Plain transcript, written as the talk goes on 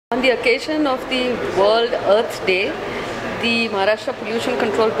On the occasion of the World Earth Day, the Maharashtra Pollution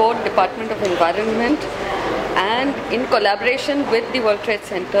Control Board, Department of Environment, and in collaboration with the World Trade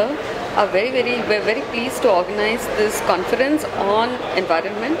Center, we're very pleased to organize this conference on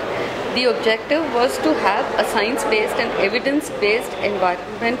environment. The objective was to have a science-based and evidence-based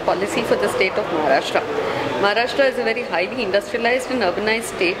environment policy for the state of Maharashtra. Maharashtra is a very highly industrialized and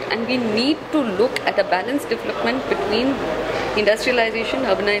urbanized state, and we need to look at a balanced development between industrialization,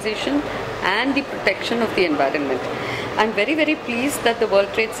 urbanization, and the protection of the environment. I'm very pleased that the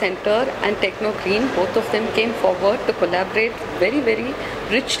World Trade Center and Techno Green, both of them came forward to collaborate very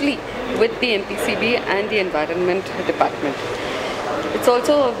richly with the MPCB and the Environment Department. It's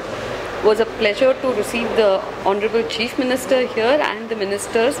also was a pleasure to receive the Honorable Chief Minister here and the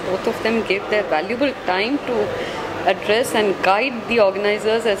ministers. Both of them gave their valuable time to address and guide the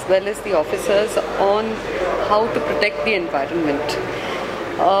organizers as well as the officers on how to protect the environment.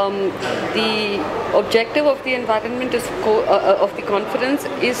 The objective of the environment is of the conference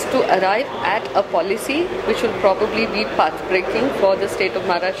is to arrive at a policy which will probably be path-breaking for the state of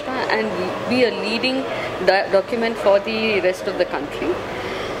Maharashtra and be a leading document for the rest of the country.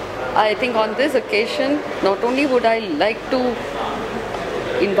 I think on this occasion, not only would I like to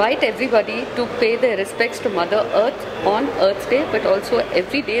invite everybody to pay their respects to Mother Earth on Earth Day, but also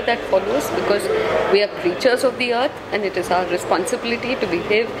every day that follows, because we are creatures of the earth and it is our responsibility to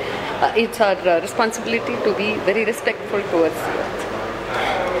behave, it's our responsibility to be very respectful towards the earth.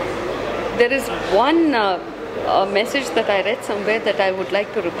 There is one message that I read somewhere that I would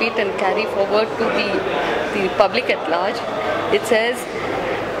like to repeat and carry forward to the public at large. It says,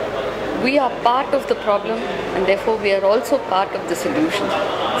 we are part of the problem and therefore we are also part of the solution.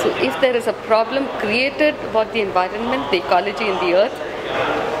 So if there is a problem created for the environment, the ecology and the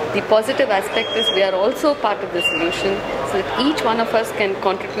earth, the positive aspect is we are also part of the solution, so that each one of us can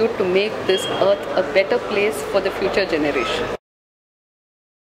contribute to make this earth a better place for the future generation.